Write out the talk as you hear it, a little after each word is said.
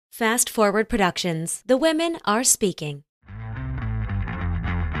Fast Forward Productions. The women are speaking.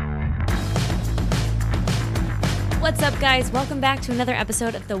 What's up, guys? Welcome back to another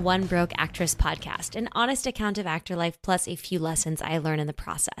episode of the One Broke Actress podcast, an honest account of actor life plus a few lessons I learned in the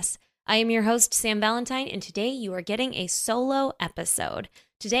process. I am your host, Sam Valentine, and today you are getting a solo episode.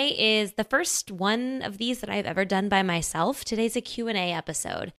 Today is the first one of these that I've ever done by myself. Today's a Q&A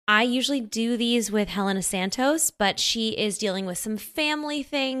episode. I usually do these with Helena Santos, but she is dealing with some family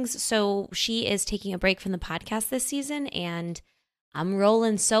things, so she is taking a break from the podcast this season, and I'm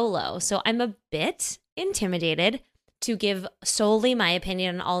rolling solo. So I'm a bit intimidated to give solely my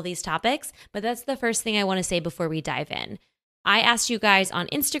opinion on all these topics, but that's the first thing I want to say before we dive in. I asked you guys on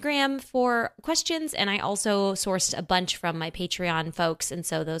Instagram for questions, and I also sourced a bunch from my Patreon folks, and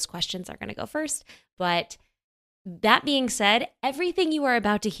so those questions are going to go first. But that being said, everything you are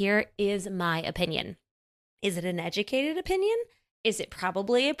about to hear is my opinion. Is it an educated opinion? Is it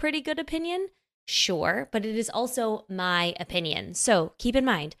probably a pretty good opinion? Sure, but it is also my opinion. So keep in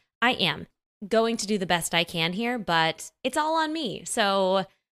mind, I am going to do the best I can here, but it's all on me. So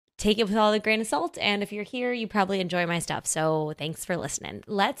take it with all a grain of salt. And if you're here, you probably enjoy my stuff. So thanks for listening.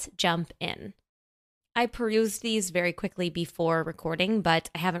 Let's jump in. I perused these very quickly before recording,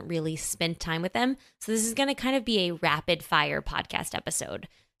 but I haven't really spent time with them. So this is going to kind of be a rapid fire podcast episode.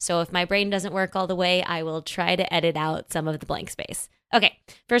 So if my brain doesn't work all the way, I will try to edit out some of the blank space. Okay,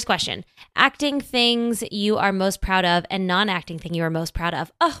 first question. Acting things you are most proud of and non-acting thing you are most proud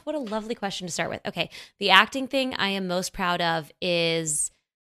of. Oh, what a lovely question to start with. Okay, the acting thing I am most proud of is,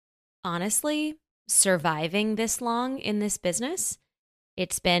 honestly, surviving this long in this business.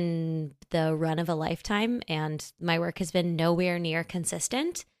 It's been the run of a lifetime, and my work has been nowhere near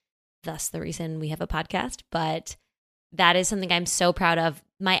consistent, thus the reason we have a podcast. But that is something I'm so proud of.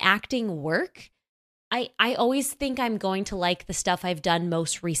 My acting work, I always think I'm going to like the stuff I've done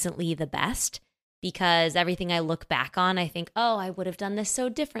most recently the best, because everything I look back on, I think, oh, I would have done this so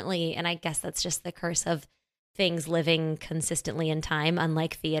differently. And I guess that's just the curse of things living consistently in time.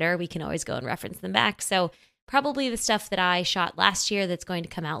 Unlike theater, we can always go and reference them back. So probably the stuff that I shot last year that's going to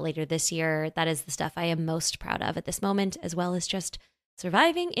come out later this year, that is the stuff I am most proud of at this moment, as well as just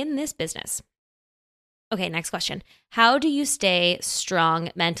surviving in this business. Okay, next question. How do you stay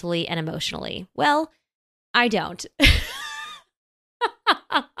strong mentally and emotionally? Well, I don't.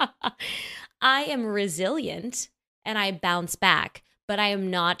 I am resilient and I bounce back, but I am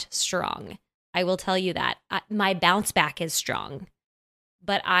not strong. I will tell you that. My bounce back is strong,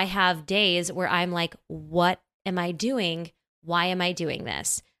 but I have days where I'm like, what am I doing? Why am I doing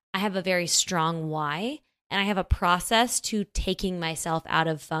this? I have a very strong why, and I have a process to taking myself out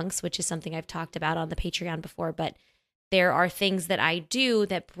of funks, which is something I've talked about on the Patreon before, but there are things that I do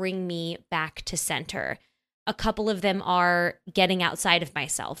that bring me back to center. A couple of them are getting outside of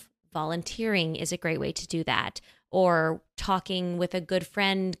myself. Volunteering is a great way to do that. Or talking with a good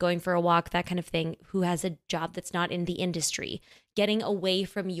friend, going for a walk, that kind of thing, who has a job that's not in the industry. Getting away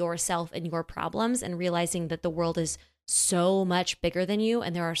from yourself and your problems and realizing that the world is so much bigger than you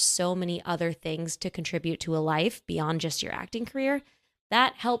and there are so many other things to contribute to a life beyond just your acting career.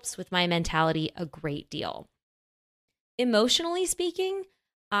 That helps with my mentality a great deal. Emotionally speaking,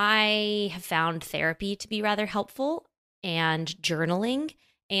 I have found therapy to be rather helpful, and journaling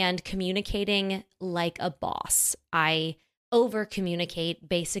and communicating like a boss. I over-communicate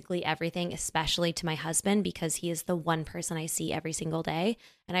basically everything, especially to my husband, because he is the one person I see every single day.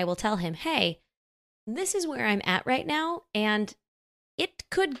 And I will tell him, hey, this is where I'm at right now, and it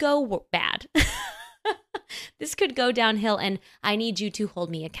could go bad. This could go downhill, and I need you to hold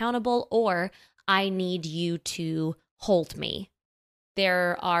me accountable, or I need you to hold me.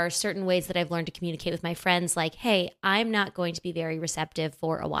 There are certain ways that I've learned to communicate with my friends, like, hey, I'm not going to be very receptive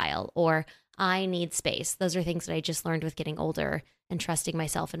for a while, or I need space. Those are things that I just learned with getting older and trusting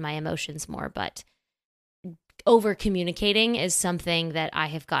myself and my emotions more. But over communicating is something that I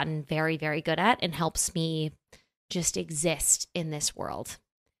have gotten very, very good at and helps me just exist in this world.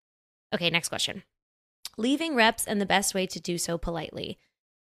 Okay, next question. Leaving reps and the best way to do so politely.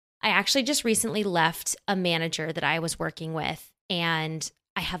 I actually just recently left a manager that I was working with, and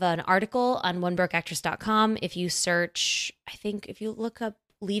I have an article on onebrokeactress.com. If you search, I think if you look up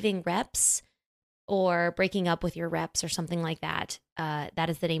leaving reps or breaking up with your reps or something like that, that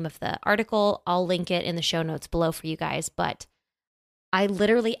is the name of the article. I'll link it in the show notes below for you guys. But I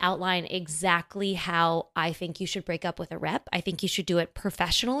literally outline exactly how I think you should break up with a rep. I think you should do it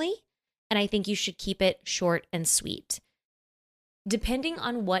professionally, and I think you should keep it short and sweet. Depending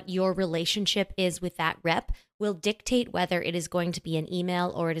on what your relationship is with that rep, will dictate whether it is going to be an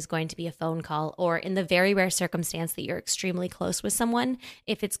email or it is going to be a phone call, or in the very rare circumstance that you're extremely close with someone,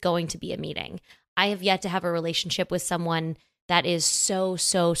 if it's going to be a meeting. I have yet to have a relationship with someone that is so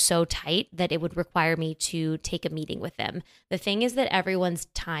tight that it would require me to take a meeting with them. The thing is that everyone's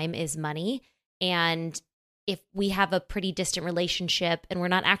time is money. And if we have a pretty distant relationship and we're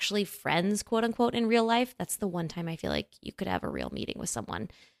not actually friends, quote unquote, in real life, that's the one time I feel like you could have a real meeting with someone.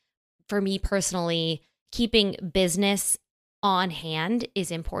 For me personally, keeping business on hand is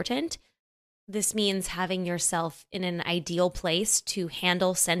important. This means having yourself in an ideal place to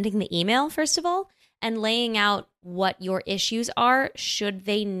handle sending the email, first of all, and laying out what your issues are should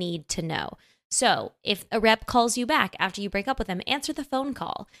they need to know. So if a rep calls you back after you break up with them, answer the phone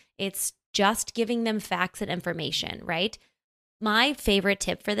call. It's just giving them facts and information, right? My favorite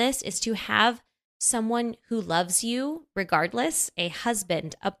tip for this is to have someone who loves you regardless, a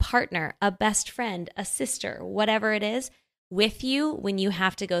husband, a partner, a best friend, a sister, whatever it is, with you when you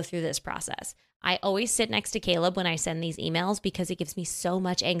have to go through this process. I always sit next to Caleb when I send these emails because it gives me so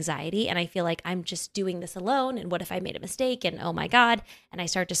much anxiety and I feel like I'm just doing this alone. And what if I made a mistake? And oh my God. And I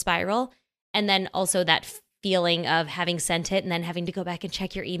start to spiral. And then also that feeling of having sent it and then having to go back and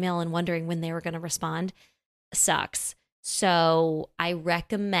check your email and wondering when they were going to respond sucks. So I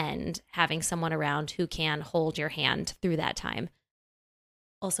recommend having someone around who can hold your hand through that time.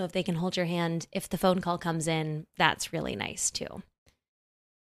 Also, if they can hold your hand, if the phone call comes in, that's really nice too.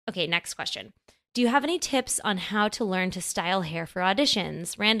 Okay, next question. Do you have any tips on how to learn to style hair for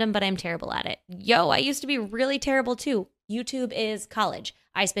auditions? Random, but I'm terrible at it. Yo, I used to be really terrible too. YouTube is college.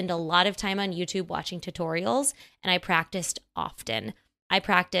 I spend a lot of time on YouTube watching tutorials, and I practiced often. I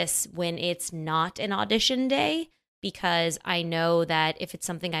practice when it's not an audition day because I know that if it's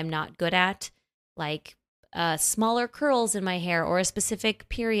something I'm not good at, like smaller curls in my hair or a specific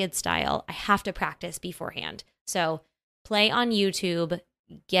period style, I have to practice beforehand. So play on YouTube,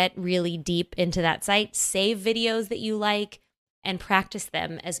 get really deep into that site, save videos that you like, and practice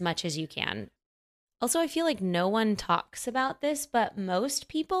them as much as you can. Also, I feel like no one talks about this, but most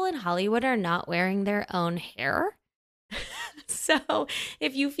people in Hollywood are not wearing their own hair. So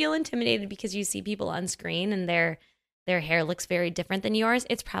if you feel intimidated because you see people on screen and their hair looks very different than yours,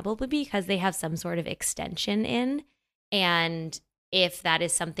 it's probably because they have some sort of extension in. And if that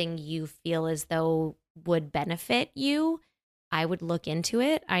is something you feel as though would benefit you, I would look into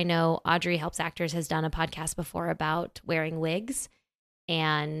it. I know Audrey Helps Actors has done a podcast before about wearing wigs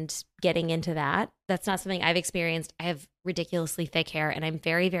and getting into that. That's not something I've experienced. I have ridiculously thick hair and I'm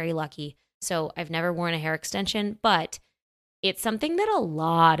very, very lucky. So I've never worn a hair extension, but it's something that a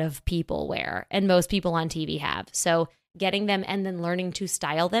lot of people wear and most people on TV have. So getting them and then learning to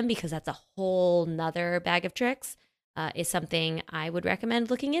style them, because that's a whole nother bag of tricks, is something I would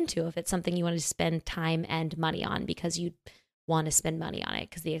recommend looking into if it's something you want to spend time and money on, because you want to spend money on it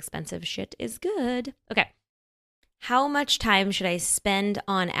because the expensive shit is good. Okay. How much time should I spend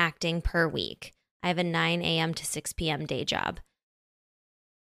on acting per week? I have a 9 a.m. to 6 p.m. day job.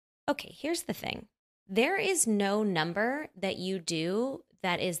 Okay, here's the thing. There is no number that you do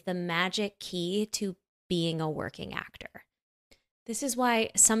that is the magic key to being a working actor. This is why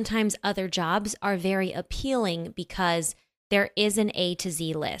sometimes other jobs are very appealing, because there is an A to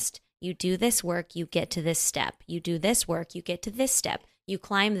Z list. You do this work, you get to this step. You do this work, you get to this step. You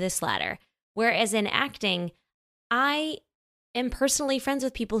climb this ladder. Whereas in acting, I am personally friends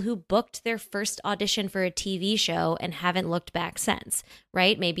with people who booked their first audition for a TV show and haven't looked back since,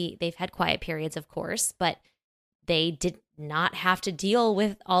 right? Maybe they've had quiet periods, of course, but they did not have to deal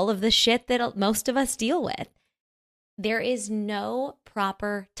with all of the shit that most of us deal with. There is no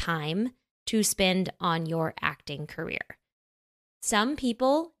proper time to spend on your acting career. Some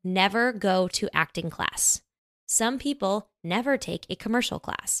people never go to acting class. Some people never take a commercial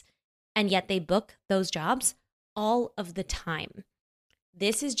class, and yet they book those jobs all of the time.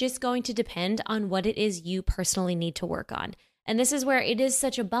 This is just going to depend on what it is you personally need to work on. And this is where it is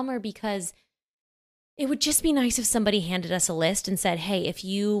such a bummer, because it would just be nice if somebody handed us a list and said, hey, if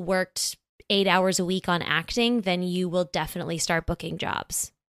you worked 8 hours a week on acting, then you will definitely start booking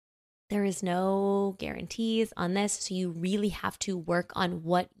jobs. There is no guarantees on this. So you really have to work on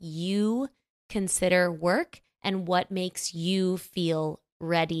what you consider work and what makes you feel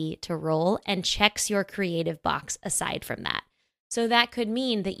ready to roll and checks your creative box aside from that. So that could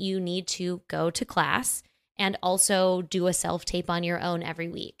mean that you need to go to class and also do a self-tape on your own every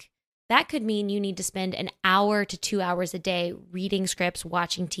week. That could mean you need to spend an hour to 2 hours a day reading scripts,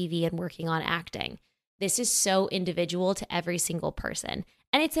 watching TV, and working on acting. This is so individual to every single person.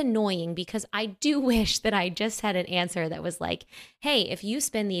 And it's annoying because I do wish that I just had an answer that was like, hey, if you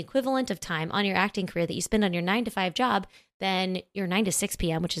spend the equivalent of time on your acting career that you spend on your 9 to 5 job, then your 9 to 6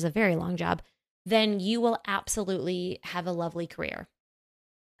 p.m., which is a very long job, then you will absolutely have a lovely career.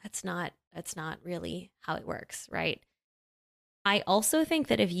 That's not really how it works, right? I also think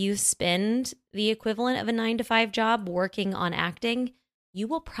that if you spend the equivalent of a 9 to 5 job working on acting, you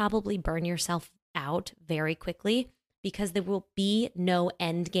will probably burn yourself out very quickly because there will be no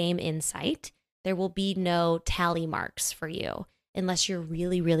end game in sight. There will be no tally marks for you unless you're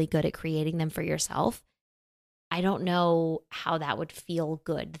really, really good at creating them for yourself. I don't know how that would feel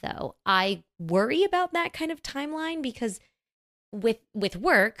good, though. I worry about that kind of timeline because with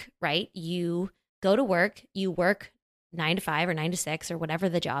work, right? You go to work, you work 9 to 5 or 9 to 6 or whatever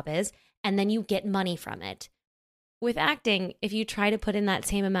the job is, and then you get money from it. With acting, if you try to put in that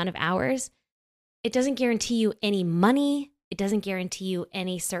same amount of hours, it doesn't guarantee you any money. It doesn't guarantee you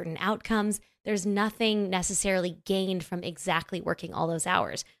any certain outcomes. There's nothing necessarily gained from exactly working all those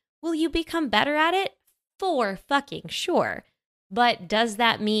hours. Will you become better at it? For fucking sure. But does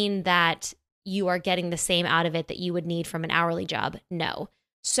that mean that you are getting the same out of it that you would need from an hourly job? No.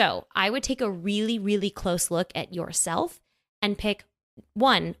 So I would take a really, really close look at yourself and pick,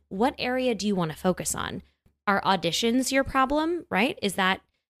 one, what area do you want to focus on? Are auditions your problem, right? Is that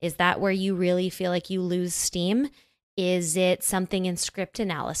where you really feel like you lose steam? Is it something in script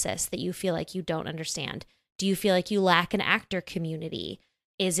analysis that you feel like you don't understand? Do you feel like you lack an actor community?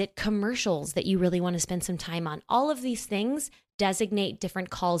 Is it commercials that you really want to spend some time on? All of these things designate different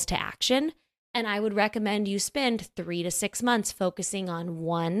calls to action. And I would recommend you spend 3 to 6 months focusing on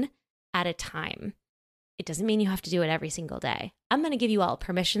one at a time. It doesn't mean you have to do it every single day. I'm going to give you all a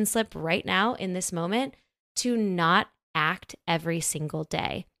permission slip right now in this moment to not act every single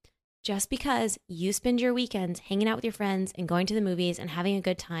day. Just because you spend your weekends hanging out with your friends and going to the movies and having a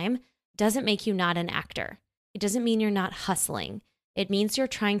good time doesn't make you not an actor. It doesn't mean you're not hustling. It means you're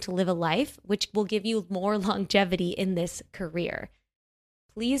trying to live a life which will give you more longevity in this career.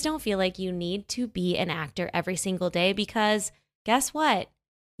 Please don't feel like you need to be an actor every single day because guess what?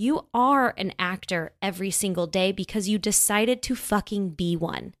 You are an actor every single day because you decided to fucking be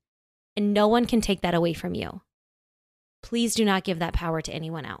one. And no one can take that away from you. Please do not give that power to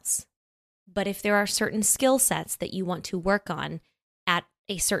anyone else. But if there are certain skill sets that you want to work on at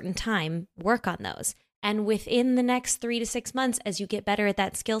a certain time, work on those. And within the next 3 to 6 months, as you get better at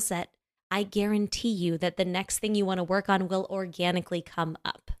that skill set, I guarantee you that the next thing you want to work on will organically come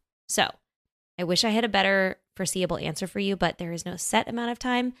up. So I wish I had a better foreseeable answer for you, but there is no set amount of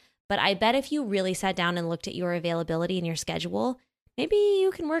time. But I bet if you really sat down and looked at your availability and your schedule, maybe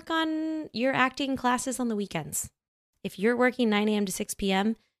you can work on your acting classes on the weekends. If you're working 9 a.m. to 6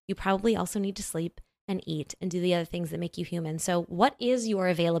 p.m., you probably also need to sleep and eat and do the other things that make you human. So what is your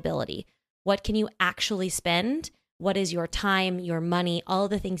availability? What can you actually spend? What is your time, your money, all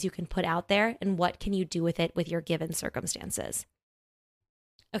the things you can put out there, and what can you do with it with your given circumstances?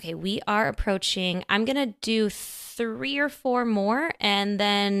 Okay, we are approaching, I'm going to do 3 or 4 more, and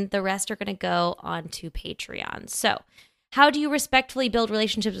then the rest are going to go onto Patreon. So how do you respectfully build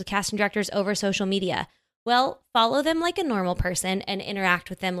relationships with casting directors over social media? Well, follow them like a normal person and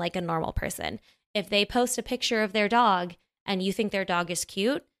interact with them like a normal person. If they post a picture of their dog and you think their dog is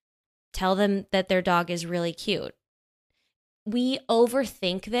cute, tell them that their dog is really cute. We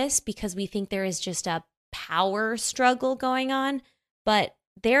overthink this because we think there is just a power struggle going on, but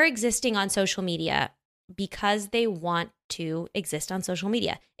they're existing on social media because they want to exist on social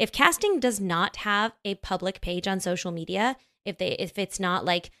media. If casting does not have a public page on social media, if it's not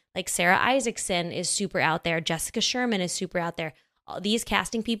like Sarah Isaacson is super out there, Jessica Sherman is super out there, these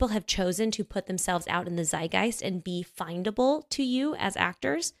casting people have chosen to put themselves out in the zeitgeist and be findable to you as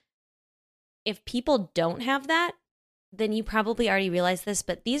actors. If people don't have that, then you probably already realize this,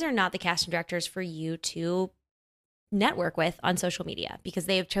 but these are not the casting directors for you to network with on social media because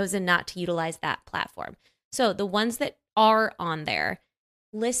they have chosen not to utilize that platform. So the ones that are on there,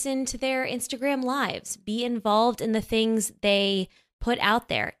 listen to their Instagram lives, be involved in the things they put out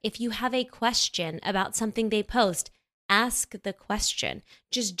there. If you have a question about something they post, ask the question.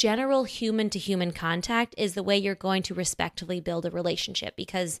 Just general human to human contact is the way you're going to respectfully build a relationship,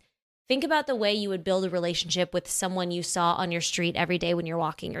 because think about the way you would build a relationship with someone you saw on your street every day when you're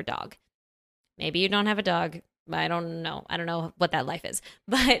walking your dog. Maybe you don't have a dog. I don't know. I don't know what that life is.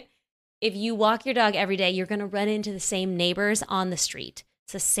 But if you walk your dog every day, you're going to run into the same neighbors on the street.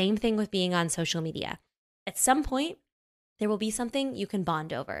 It's the same thing with being on social media. At some point, there will be something you can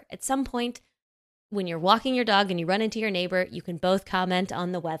bond over. At some point, when you're walking your dog and you run into your neighbor, you can both comment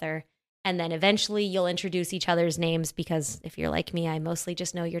on the weather And then eventually you'll introduce each other's names because if you're like me, I mostly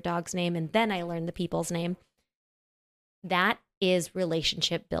just know your dog's name and then I learn the people's name. That is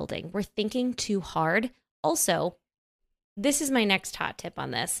relationship building. We're thinking too hard. Also, this is my next hot tip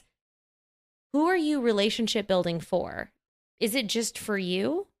on this. Who are you relationship building for? Is it just for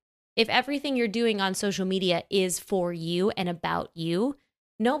you? If everything you're doing on social media is for you and about you,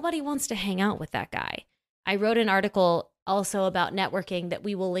 nobody wants to hang out with that guy. I wrote an article also about networking that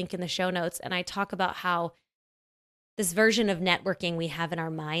we will link in the show notes. And I talk about how this version of networking we have in our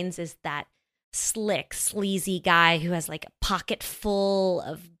minds is that slick, sleazy guy who has like a pocket full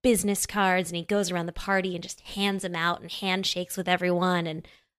of business cards and he goes around the party and just hands them out and handshakes with everyone. And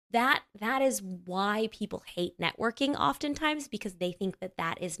that is why people hate networking oftentimes, because they think that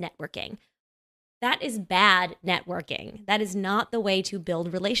that is networking. That is bad networking. That is not the way to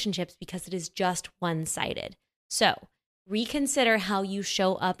build relationships because it is just one-sided. So reconsider how you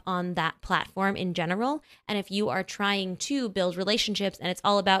show up on that platform in general. And if you are trying to build relationships and it's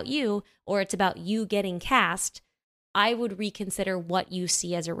all about you, or it's about you getting cast, I would reconsider what you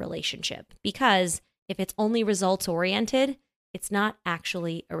see as a relationship. Because if it's only results oriented, it's not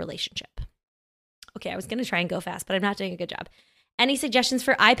actually a relationship. Okay, I was going to try and go fast, but I'm not doing a good job. Any suggestions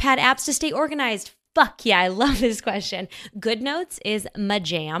for iPad apps to stay organized? Fuck yeah, I love this question. GoodNotes is my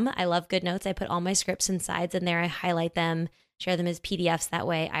jam. I love GoodNotes. I put all my scripts and sides in there. I highlight them, share them as PDFs that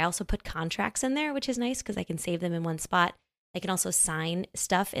way. I also put contracts in there, which is nice because I can save them in one spot. I can also sign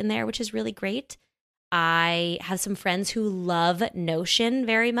stuff in there, which is really great. I have some friends who love Notion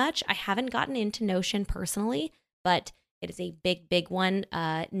very much. I haven't gotten into Notion personally, but it is a big, big one.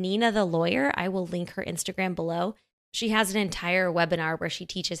 Nina the lawyer, I will link her Instagram below. She has an entire webinar where she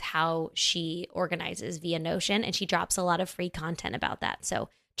teaches how she organizes via Notion, and she drops a lot of free content about that. So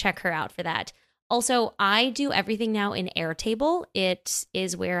check her out for that. Also, I do everything now in Airtable. It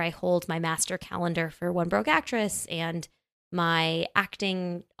is where I hold my master calendar for One Broke Actress, and my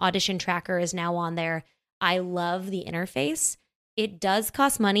acting audition tracker is now on there. I love the interface. It does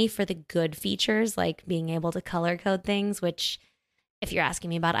cost money for the good features, like being able to color code things, which if you're asking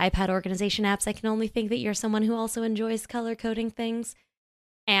me about iPad organization apps, I can only think that you're someone who also enjoys color coding things.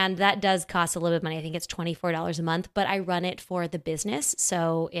 And that does cost a little bit of money. I think it's $24 a month, but I run it for the business.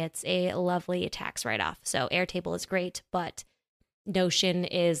 So it's a lovely tax write-off. So Airtable is great, but Notion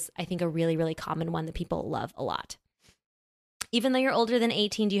is, I think, a really, really common one that people love a lot. Even though you're older than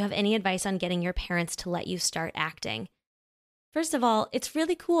 18, do you have any advice on getting your parents to let you start acting? First of all, it's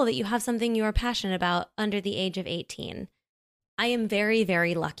really cool that you have something you are passionate about under the age of 18. I am very,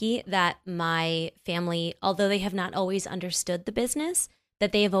 very lucky that my family, although they have not always understood the business,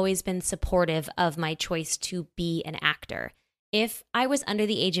 that they have always been supportive of my choice to be an actor. If I was under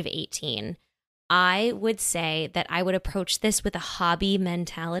the age of 18, I would say that I would approach this with a hobby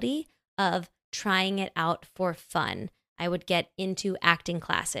mentality of trying it out for fun. I would get into acting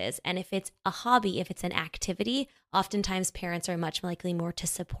classes. And if it's a hobby, if it's an activity, oftentimes parents are much likely more to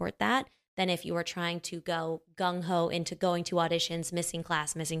support that than if you were trying to go gung-ho into going to auditions, missing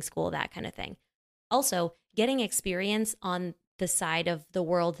class, missing school, that kind of thing. Also, getting experience on the side of the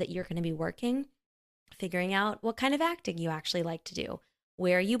world that you're going to be working, figuring out what kind of acting you actually like to do,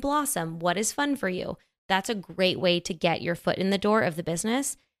 where you blossom, what is fun for you. That's a great way to get your foot in the door of the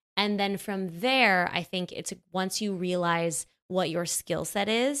business. And then from there, I think it's once you realize what your skill set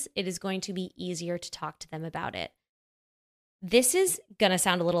is, it is going to be easier to talk to them about it. This is going to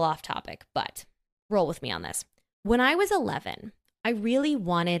sound a little off topic, but roll with me on this. When I was 11, I really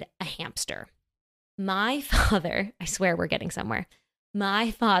wanted a hamster. My father, I swear we're getting somewhere.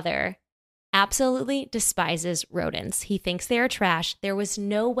 My father absolutely despises rodents. He thinks they are trash. There was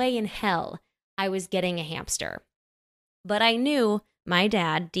no way in hell I was getting a hamster. But I knew my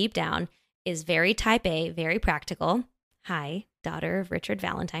dad, deep down, is very type A, very practical. Hi, daughter of Richard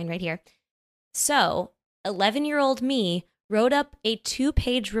Valentine right here. So 11-year-old me wrote up a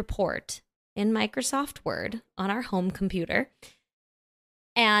 2-page report in Microsoft Word on our home computer.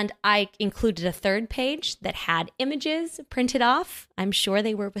 And I included a 3rd page that had images printed off. I'm sure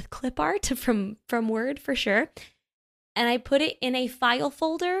they were with clip art from Word for sure. And I put it in a file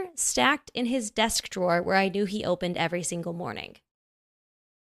folder stacked in his desk drawer where I knew he opened every single morning.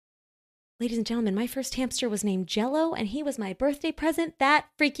 Ladies and gentlemen, my first hamster was named Jello, and he was my birthday present that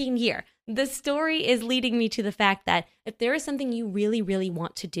freaking year. The story is leading me to the fact that if there is something you really, really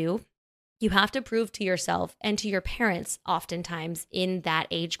want to do, you have to prove to yourself and to your parents, oftentimes in that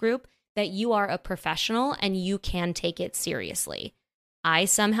age group, that you are a professional and you can take it seriously. I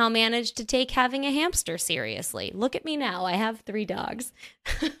somehow managed to take having a hamster seriously. Look at me now. I have 3 dogs.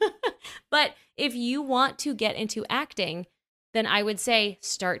 But if you want to get into acting, then I would say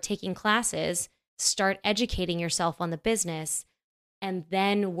start taking classes, start educating yourself on the business, and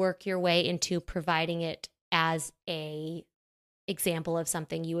then work your way into providing it as a example of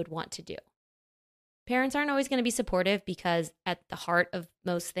something you would want to do. Parents aren't always going to be supportive because at the heart of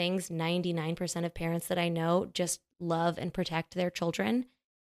most things, 99% of parents that I know just love and protect their children.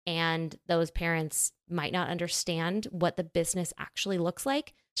 And those parents might not understand what the business actually looks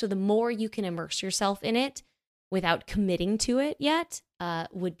like. So the more you can immerse yourself in it without committing to it yet,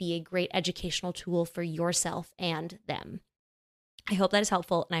 would be a great educational tool for yourself and them. I hope that is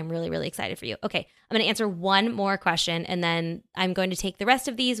helpful, and I'm really, really excited for you. Okay, I'm going to answer one more question, and then I'm going to take the rest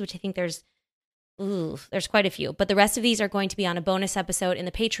of these, which I think there's quite a few, but the rest of these are going to be on a bonus episode in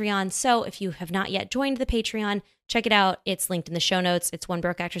the Patreon. So if you have not yet joined the Patreon, check it out. It's linked in the show notes. It's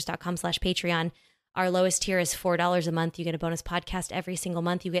onebrokeactress.com/Patreon. Our lowest tier is $4 a month. You get a bonus podcast every single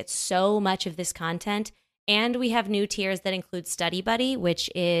month. You get so much of this content. And we have new tiers that include Study Buddy, which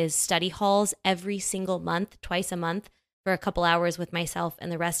is study halls every single month, twice a month, for a couple hours with myself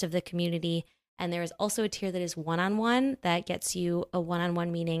and the rest of the community. And there is also a tier that is one-on-one that gets you a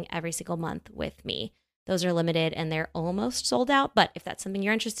one-on-one meeting every single month with me. Those are limited and they're almost sold out. But if that's something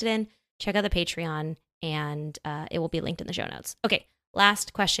you're interested in, check out the Patreon and it will be linked in the show notes. Okay,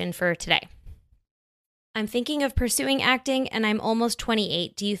 last question for today. I'm thinking of pursuing acting and I'm almost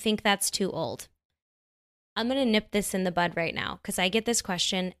 28. Do you think that's too old? I'm going to nip this in the bud right now because I get this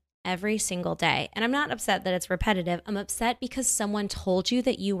question every single day. And I'm not upset that it's repetitive. I'm upset because someone told you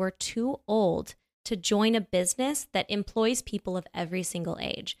that you were too old to join a business that employs people of every single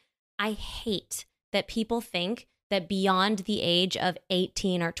age. I hate that people think that beyond the age of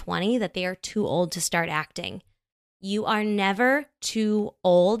 18 or 20 that they are too old to start acting. You are never too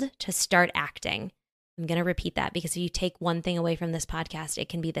old to start acting. I'm going to repeat that because if you take one thing away from this podcast, it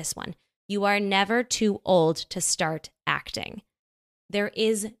can be this one. You are never too old to start acting. There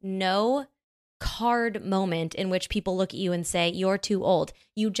is no card moment in which people look at you and say, you're too old.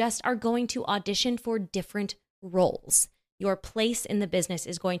 You just are going to audition for different roles. Your place in the business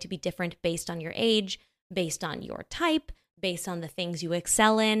is going to be different based on your age, based on your type, based on the things you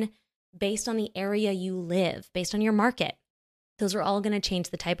excel in, based on the area you live, based on your market. Those are all going to change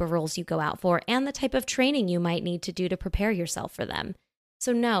the type of roles you go out for and the type of training you might need to do to prepare yourself for them.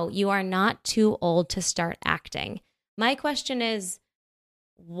 So no, you are not too old to start acting. My question is,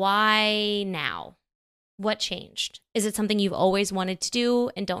 why now? What changed? Is it something you've always wanted to do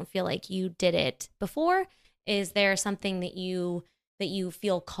and don't feel like you did it before? Is there something that you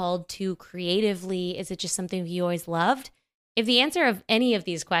feel called to creatively? Is it just something you always loved? If the answer of any of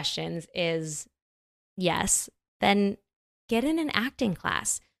these questions is yes, then get in an acting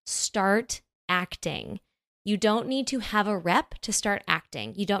class. Start acting. You don't need to have a rep to start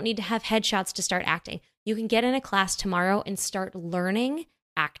acting. You don't need to have headshots to start acting. You can get in a class tomorrow and start learning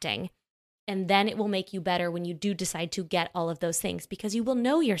acting. And then it will make you better when you do decide to get all of those things because you will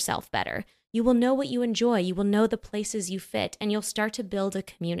know yourself better. You will know what you enjoy. You will know the places you fit, and you'll start to build a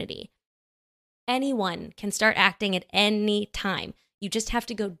community. Anyone can start acting at any time. You just have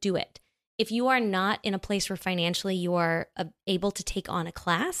to go do it. If you are not in a place where financially you are able to take on a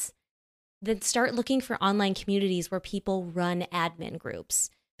class, then start looking for online communities where people run admin groups.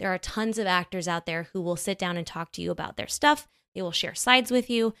 There are tons of actors out there who will sit down and talk to you about their stuff. They will share sides with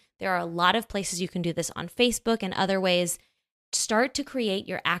you. There are a lot of places you can do this on Facebook and other ways. Start to create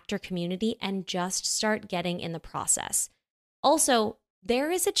your actor community and just start getting in the process. Also,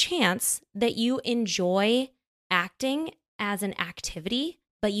 there is a chance that you enjoy acting as an activity,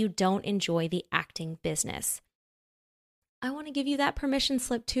 but you don't enjoy the acting business. I want to give you that permission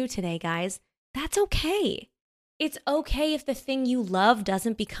slip too today, guys. That's okay. It's okay if the thing you love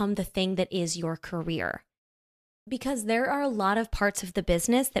doesn't become the thing that is your career. Because there are a lot of parts of the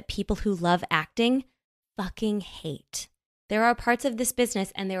business that people who love acting fucking hate. There are parts of this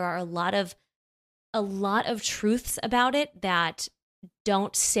business and there are a lot of truths about it that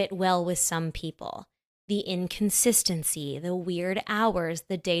don't sit well with some people. The inconsistency, the weird hours,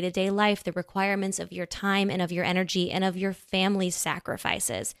 the day-to-day life, the requirements of your time and of your energy and of your family's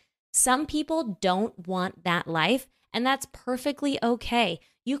sacrifices. Some people don't want that life, and that's perfectly okay.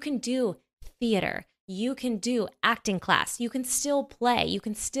 You can do theater. You can do acting class. You can still play. You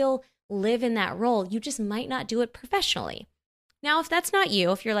can still live in that role. You just might not do it professionally. Now, if that's not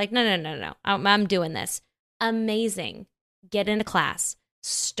you, if you're like, no, I'm doing this, amazing. Get into class.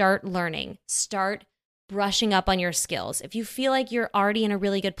 Start learning. Start brushing up on your skills. If you feel like you're already in a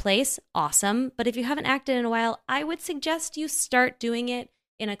really good place, awesome. But if you haven't acted in a while, I would suggest you start doing it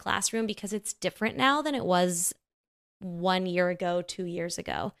in a classroom because it's different now than it was 1 year ago, 2 years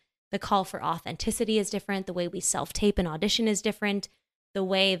ago. The call for authenticity is different. The way we self-tape and audition is different. The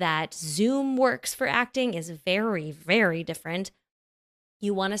way that Zoom works for acting is very, very different.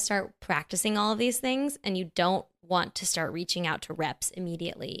 You want to start practicing all of these things, and you don't want to start reaching out to reps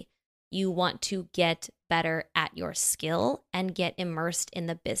immediately. You want to get better at your skill and get immersed in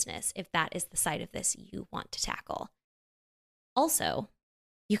the business if that is the side of this you want to tackle. Also,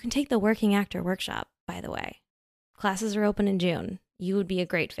 you can take the Working Actor Workshop, by the way. Classes are open in June. You would be a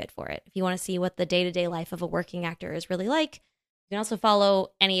great fit for it. If you want to see what the day-to-day life of a working actor is really like, you can also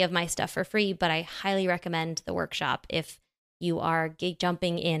follow any of my stuff for free, but I highly recommend the workshop if you are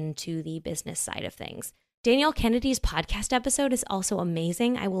jumping into the business side of things. Danielle Kennedy's podcast episode is also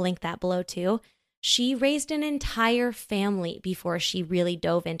amazing. I will link that below too. She raised an entire family before she really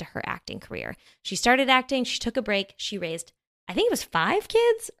dove into her acting career. She started acting, she took a break, she raised, I think it was 5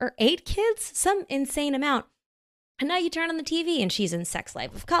 kids or 8 kids, some insane amount. And now you turn on the TV and she's in Sex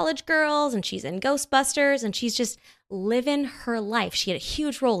Life of College Girls and she's in Ghostbusters and she's just living her life. She had a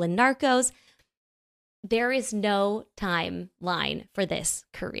huge role in Narcos. There is no timeline for this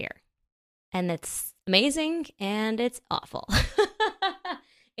career. And it's amazing and it's awful.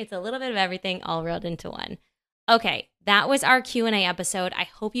 It's a little bit of everything all rolled into one. Okay, that was our Q&A episode. I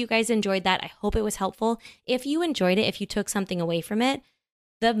hope you guys enjoyed that. I hope it was helpful. If you enjoyed it, if you took something away from it,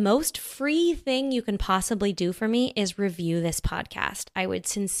 the most free thing you can possibly do for me is review this podcast. I would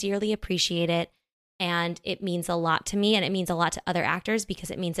sincerely appreciate it. And it means a lot to me and it means a lot to other actors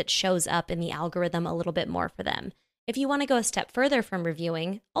because it means it shows up in the algorithm a little bit more for them. If you want to go a step further from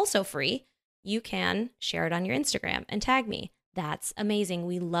reviewing, also free, you can share it on your Instagram and tag me. That's amazing.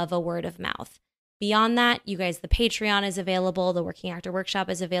 We love a word of mouth. Beyond that, you guys, the Patreon is available. The Working Actor Workshop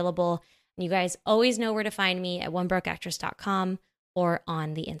is available. And you guys always know where to find me at onebrokeactress.com or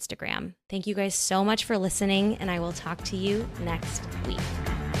on the Instagram. Thank you guys so much for listening, and I will talk to you next week.